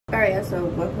Alright, so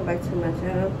welcome back to my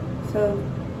channel. So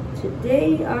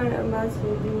today I am about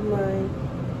to do my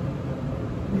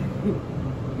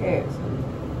hair.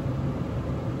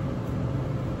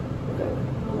 Okay.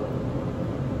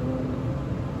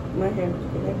 My hair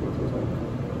is connected to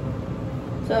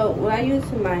something. So when I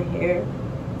use my hair,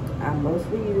 I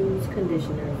mostly use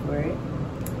conditioner for it.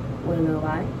 Wanna know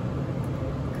why?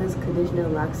 Because conditioner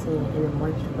locks in and it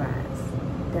moisturizes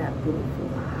that beautiful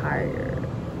hair.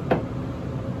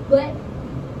 But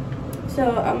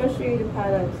so I'm gonna show you the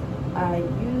products I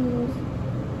use.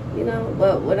 You know,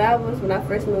 but when I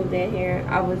first moved in here,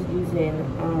 I was using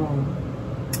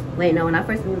when I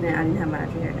first moved in, I didn't have my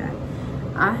natural hair done.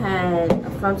 I had a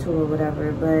frontal or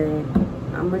whatever, but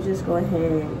I'm gonna just go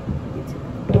ahead and get to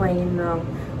the point, you know.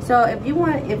 So if you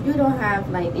don't have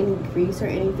like any grease or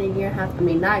anything,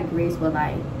 not grease, but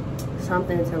like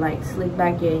something to like slick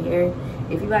back your hair.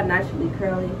 If you got naturally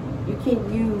curly, you can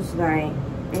use like,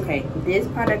 okay, this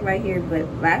product right here. But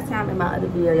last time in my other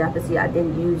video, y'all can see I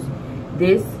didn't use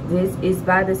this. This is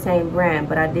by the same brand,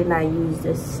 but I did not use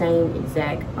the same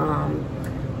exact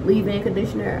leave-in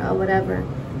conditioner or whatever.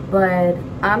 But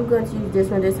I'm going to use this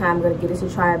one this time. I'm going to give this a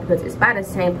try because it's by the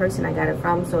same person I got it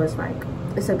from. So it's like,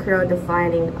 it's a curl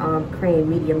defining cream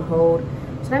medium hold.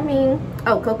 So that means,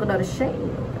 oh, coconut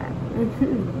shade.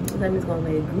 That means gonna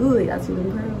make good. Y'all see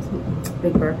them curls?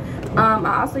 Big bird.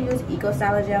 I also use Eco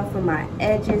Styler gel for my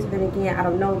edges. Then again, I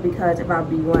don't know because if I'll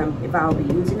be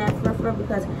using that for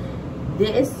because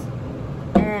this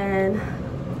and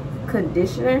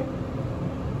conditioner.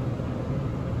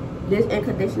 This and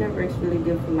conditioner works really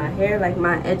good for my hair. Like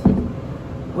my edges,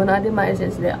 when I did my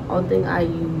edges, the only thing I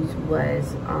used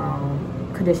was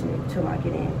conditioner to lock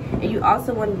it in. And you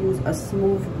also want to use a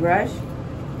smooth brush,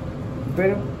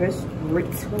 bristle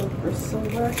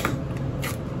brush.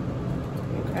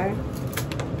 Okay.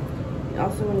 You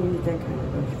also want to use that kind of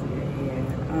brush for your hair.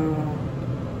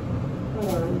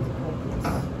 Hold on, let me take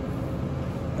this.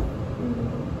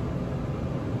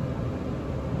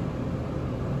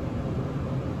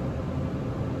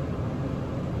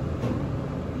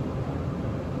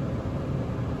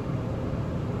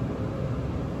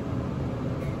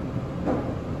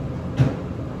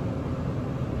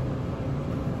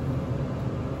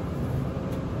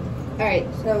 Alright,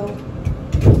 so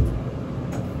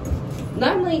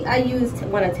normally I use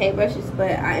one of tape brushes, but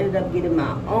I ended up getting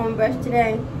my own brush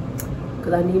today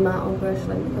because I need my own brush.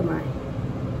 Like, look at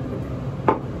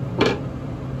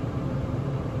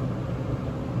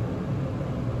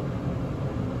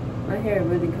my hair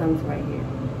really comes right here,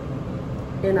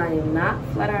 and I am not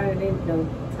flat ironing it no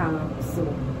time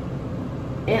soon.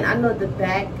 And I know the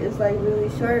back is like really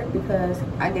short because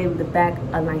I gave the back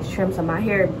a nice trim, so my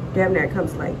hair damn near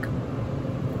comes like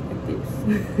this.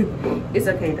 It's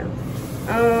okay though.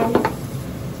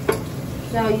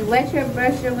 So you wet your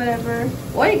brush or whatever,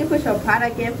 or you can put your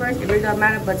product in first. It really don't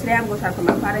matter. But today I'm gonna try to put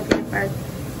my product in first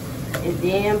and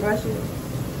then brush it.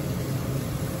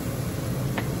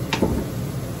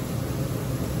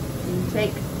 You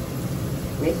take,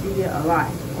 make sure you get a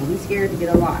lot. Don't be scared to get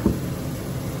a lot.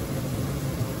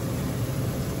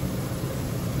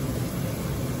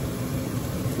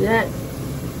 See that?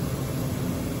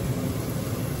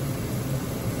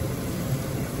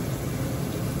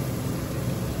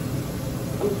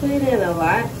 I'm putting in a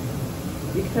lot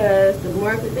because the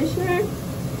more conditioner,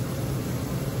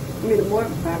 the more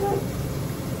product,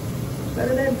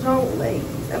 better than junk lace.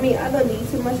 I mean, I don't need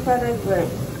too much product, but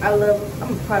I'm a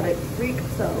product freak,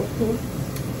 so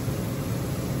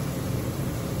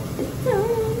it's so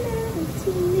nice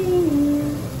to me.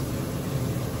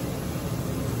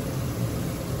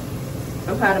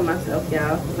 I'm proud of myself,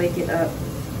 y'all, for waking up.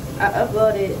 I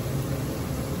uploaded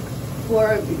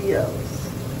 4 videos.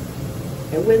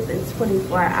 And within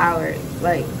 24 hours,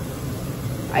 like,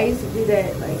 I used to do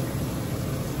that, like,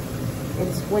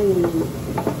 in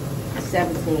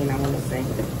 2017, I want to say.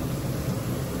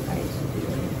 I used to do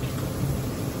that.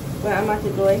 But I'm about to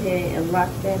go ahead and lock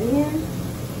that in.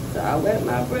 So I wet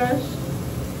my brush,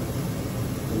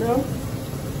 you know.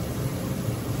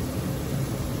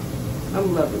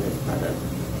 I'm loving this product.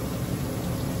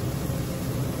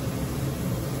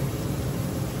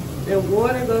 And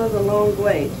water goes a long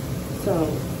way. So,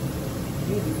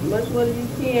 use as much water as you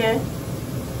can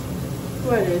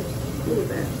for this. Look at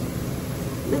that.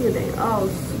 Look at that. All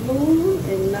smooth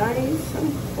and nice.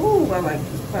 Oh, I like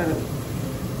this product.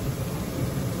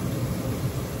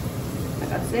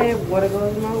 Like I said, water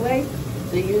goes a long way.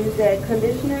 So use that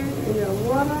conditioner in your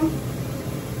water.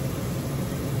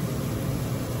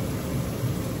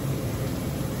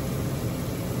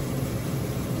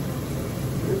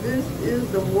 This use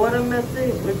the water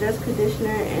method with just conditioner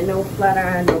and no flat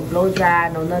iron, no blow dry,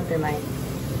 no nothing. Like,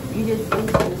 you just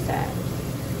use the sides.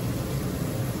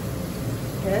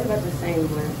 Okay, that's about the same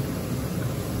one.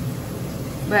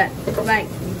 But it's like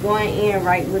going in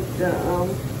right with the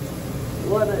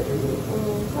water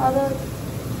and product.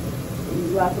 You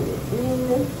lock it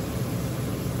in.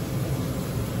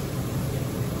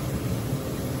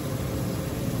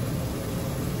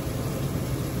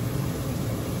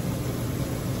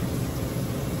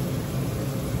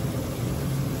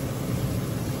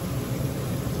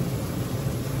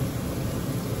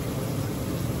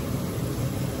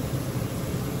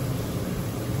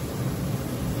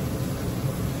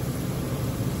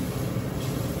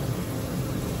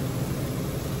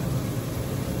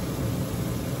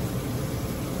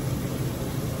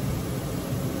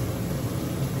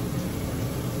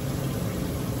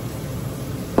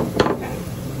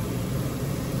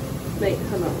 Wait,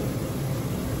 hold on.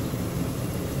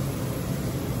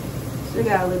 Still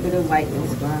got a little bit of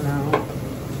whiteness going on.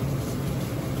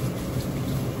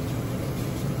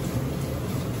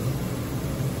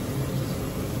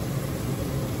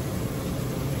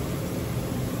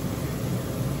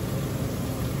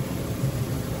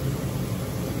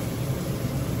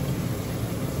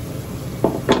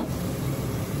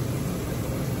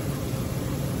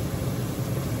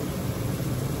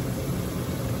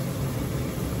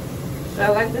 So I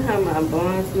like to have my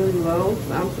buns really low,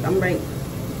 so I'm right.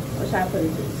 I'll try to put it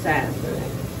to the side for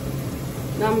that.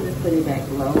 Now I'm just putting it back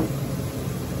low.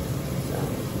 So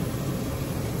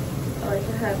I like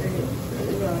to have it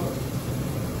really low.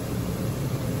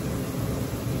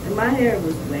 And my hair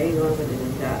was way longer than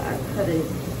this. I cut it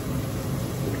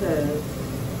because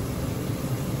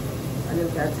I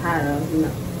just got tired of,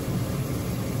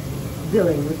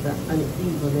 dealing with the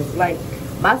unevenness. Like,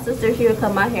 my sister here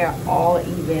cut my hair all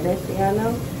even, next thing I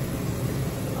know.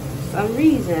 For some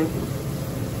reason,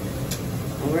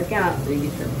 it'll work out. So you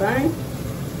get your bun.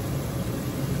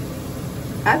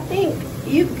 I think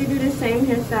you could do the same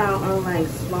hairstyle on like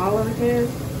smaller hair.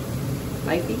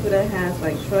 Like people that have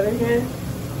like shorter hair,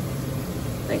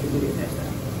 they can do this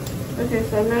hairstyle. Okay,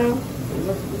 so now,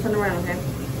 let's turn around, okay?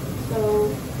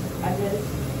 So, I just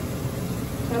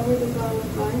cover the bun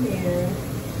with my hair.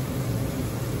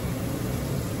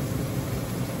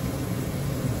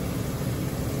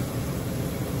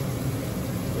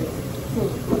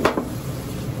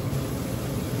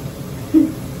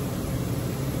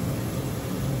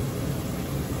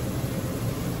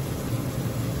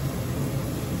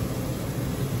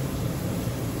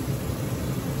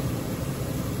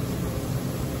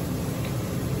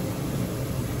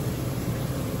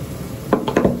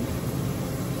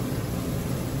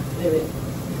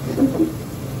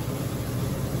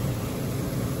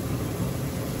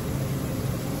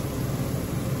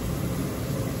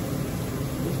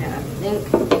 I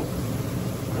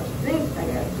think I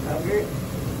got it covered.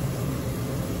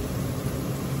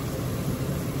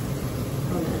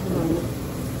 Hold on.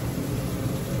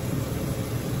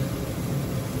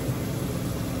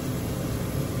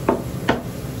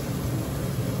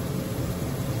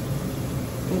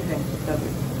 Okay, it's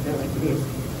covered. So like it is.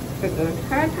 For the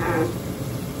entire time.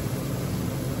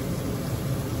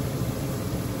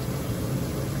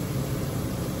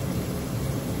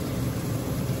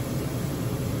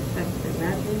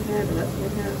 The rest of the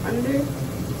hair under.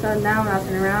 So now when I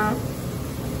turn around,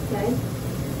 okay.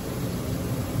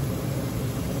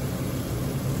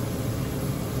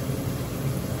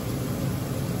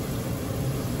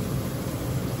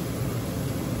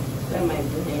 That might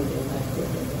be hanging like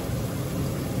this.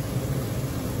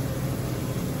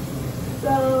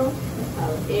 So that's how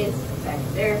it is back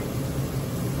there.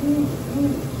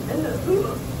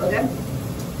 Okay.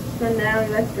 So now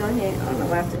let's go ahead. I don't know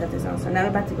why I still got this on. So now we're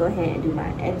about to go ahead and do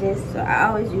my edges. So I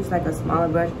always use like a smaller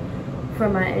brush for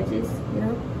my edges,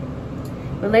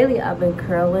 But lately I've been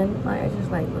curling my edges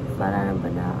like with flat iron,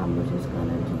 but now I'm just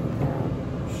gonna do them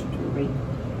straight.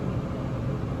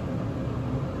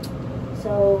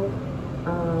 So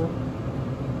I'm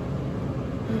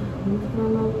just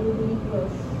gonna really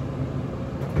brush.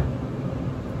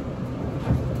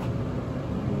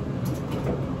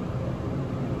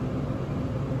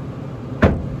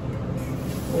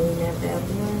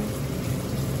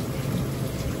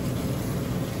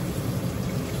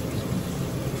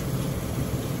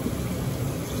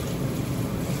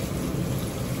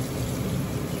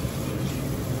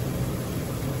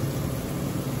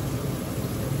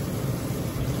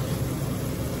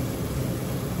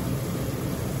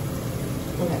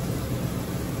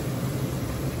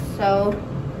 So,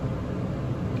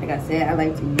 like I said, I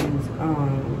like to use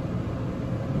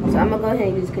So I'm gonna go ahead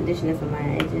and use conditioner for my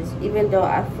edges, even though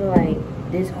I feel like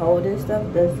this holding stuff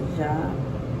does the job.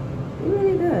 It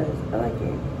really does. I like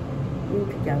it. Let me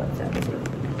pick y'all up too.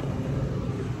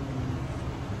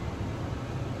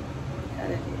 How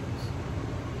that is.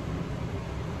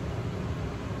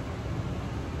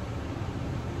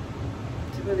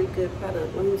 It's a really good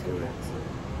product. Let me turn around.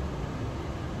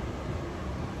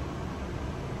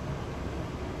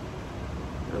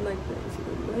 I like that. See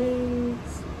the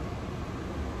legs.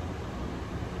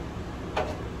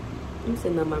 I'm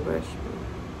sitting on my brush.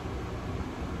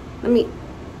 Let me.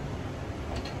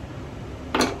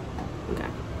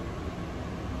 Okay.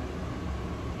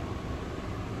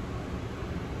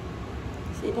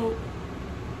 See that?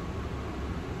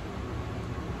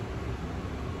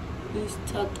 It's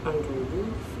tucked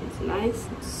underneath. It's nice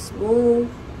and smooth.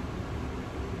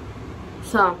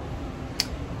 So,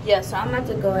 yeah, so I'm about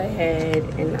to go ahead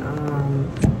and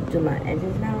do my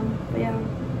edges now for y'all.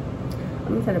 I'm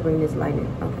gonna try to bring this light in.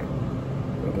 Okay.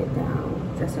 Bring it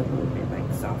down just a little bit,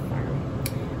 like soft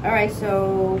firm. Alright,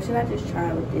 so should I just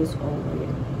try with this or with it?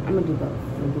 I'm gonna do both.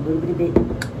 I'm gonna do a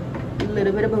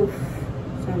little bit of both.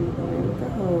 So I'm gonna go in with the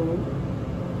hole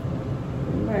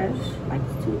and brush like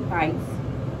two bites.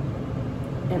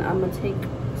 And I'm gonna take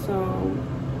some,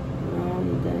 no, I don't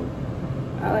need that.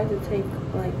 I like to take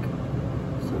like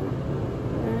some of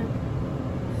that.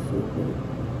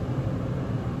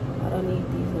 I don't need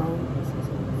these long pieces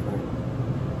in the front.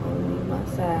 I only need my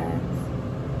sides.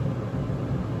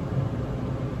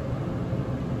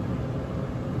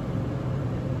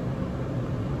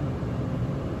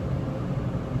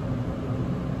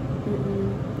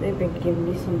 They've been giving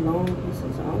me some long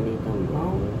pieces. I don't need them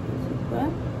long pieces, but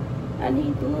I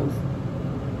need the little.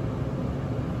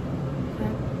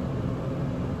 Okay.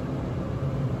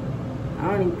 I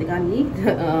don't even think I need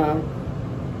the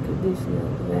conditioner.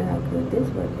 Look at how good this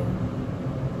working.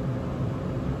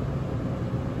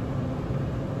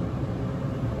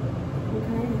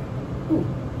 Okay. Ooh.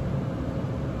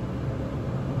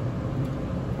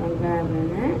 I'm grabbing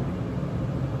that.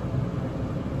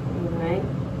 Alright.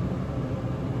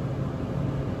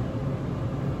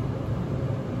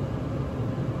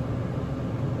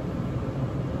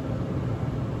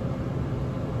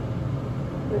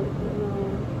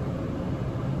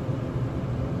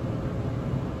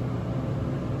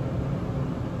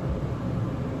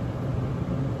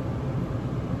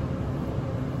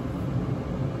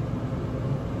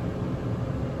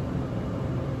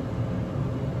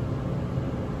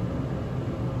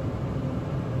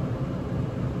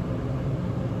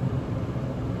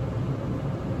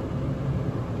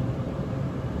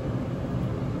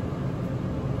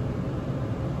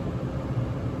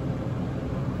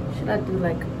 Should I do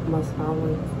like my small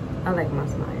ones? I like my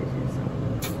small edges, so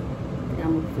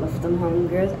I'm gonna fluff them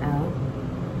homegirls out.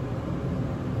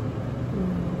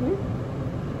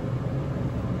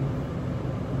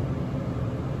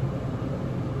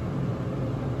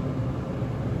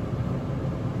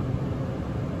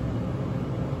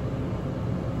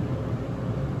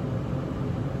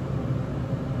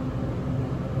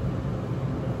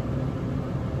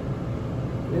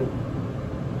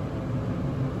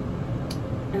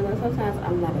 Sometimes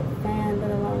I'm not a fan of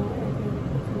the long edges.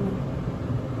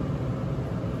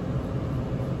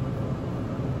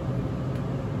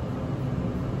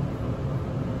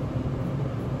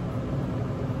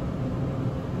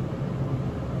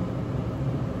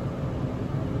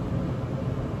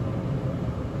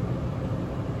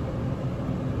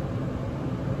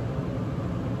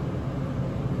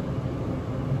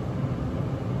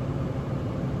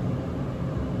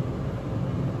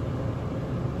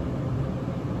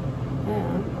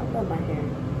 My hair,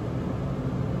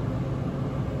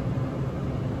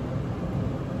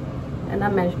 and I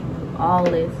managed to do all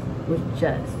this with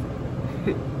just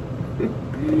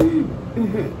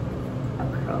a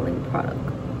curling product,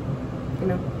 you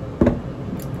know.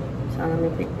 So let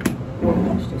me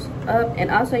wash this up,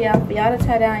 and also y'all, for y'all to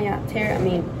tie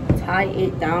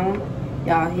it down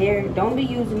y'all hair, don't be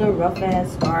using the rough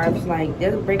ass scarves. Like,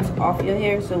 that breaks off your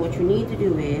hair. So what you need to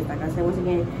do is, like I said, once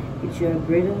again, get you a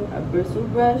bristle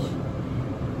brush.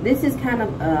 This is kind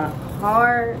of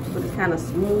hard, but it's kind of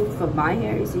smooth for my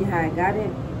hair. You see how I got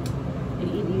it? You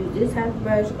either use this type of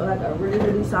brush or like a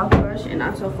really soft brush. And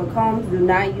also for combs, do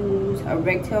not use a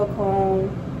rectail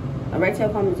comb. A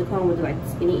rectail comb is a comb with like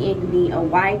skinny end. You need a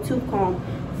wide tooth comb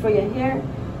for your hair.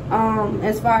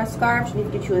 As far as scarves, you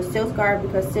need to get you a silk scarf,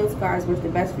 because silk scarves work the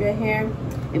best for your hair.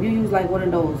 If you use like one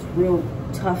of those real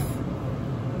tough,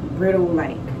 brittle,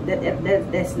 like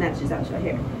that snatches out your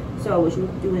hair. So what you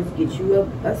need to do is get you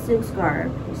a silk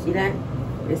scarf. You see that?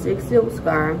 It's a silk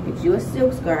scarf. Get you a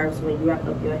silk scarf so when you wrap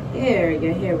up your hair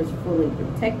is fully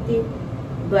protected.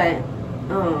 But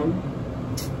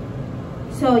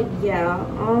so yeah,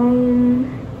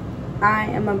 I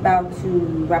am about to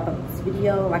wrap up this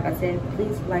video. Like I said,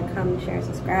 please like, comment, share, and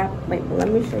subscribe. Wait, but let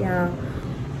me show y'all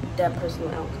that personal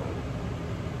outcome.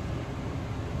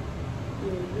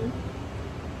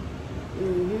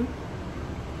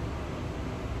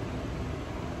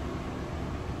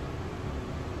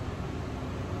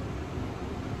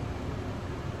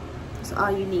 That's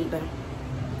all you need, but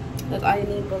that's all you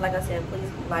need. But like I said,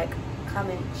 please like,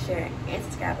 comment, share, and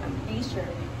subscribe. And be sure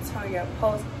to turn your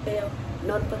post bell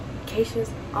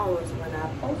notifications on, so when I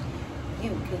post, you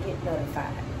can get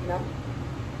notified, you know.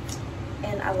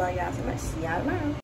 And I love y'all so much. See y'all tomorrow.